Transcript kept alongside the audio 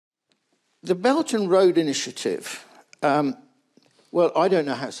The Belt and Road Initiative, well, I don't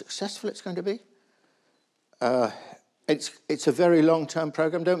know how successful it's going to be. It's a very long-term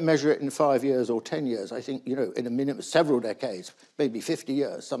program. Don't measure it in 5 years or 10 years. I think, in a minimum, several decades, maybe 50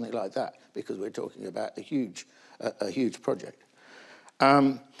 years, something like that, because we're talking about a huge project.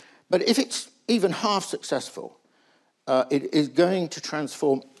 But if it's even half successful, it is going to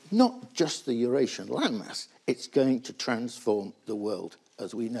transform not just the Eurasian landmass, it's going to transform the world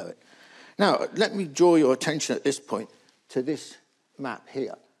as we know it. Now, let me draw your attention at this point to this map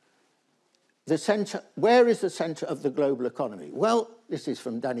here. The center, where is the center of the global economy? Well, this is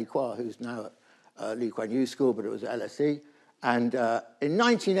from Danny Quah, who's now at Lee Kuan Yew School, but it was LSE. And in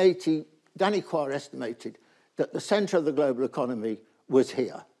 1980, Danny Quah estimated that the center of the global economy was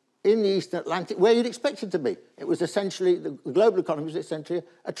here, in the Eastern Atlantic, where you'd expect it to be. It was essentially, the global economy was essentially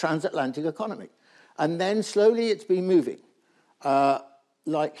a transatlantic economy. And then slowly it's been moving,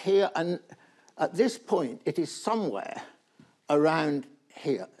 like here. And at this point, it is somewhere around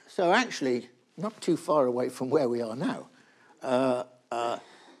here. So actually, not too far away from where we are now.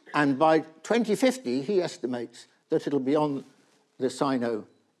 And by 2050, he estimates that it'll be on the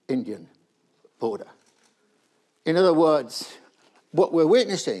Sino-Indian border. In other words, what we're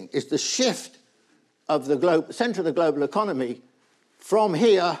witnessing is the shift of the center of the global economy from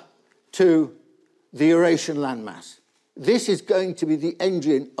here to the Eurasian landmass. This is going to be the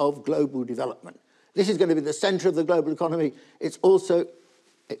engine of global development. This is going to be the center of the global economy. It's also,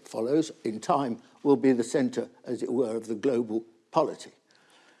 it follows, in time, will be the center, as it were, of the global polity.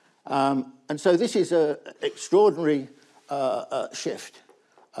 And so this is an extraordinary shift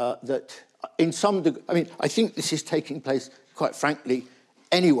that in some degree, I mean, I think this is taking place, quite frankly,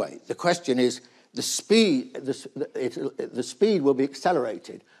 anyway. The question is, the speed will be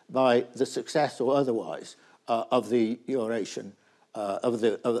accelerated by the success or otherwise of the Eurasian,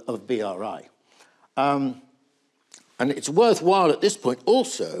 of BRI. And it's worthwhile at this point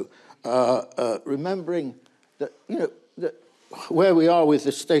also remembering that, that where we are with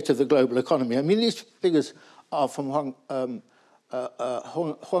the state of the global economy. I mean, these figures are from Huang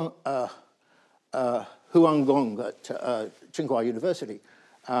Gong at Tsinghua University,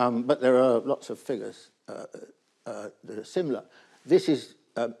 but there are lots of figures that are similar. This is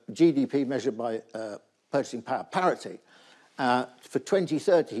GDP measured by purchasing power parity. For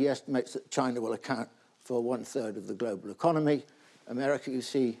 2030, he estimates that China will account for 1/3 of the global economy. America, you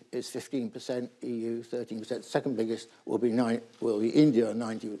see, is 15%, EU 13%. Second biggest will be India,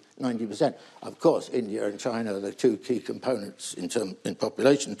 90%. Of course, India and China are the two key components in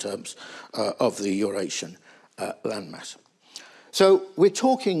population terms of the Eurasian landmass. So we're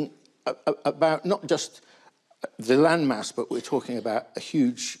talking about not just the landmass, but we're talking about a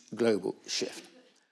huge global shift.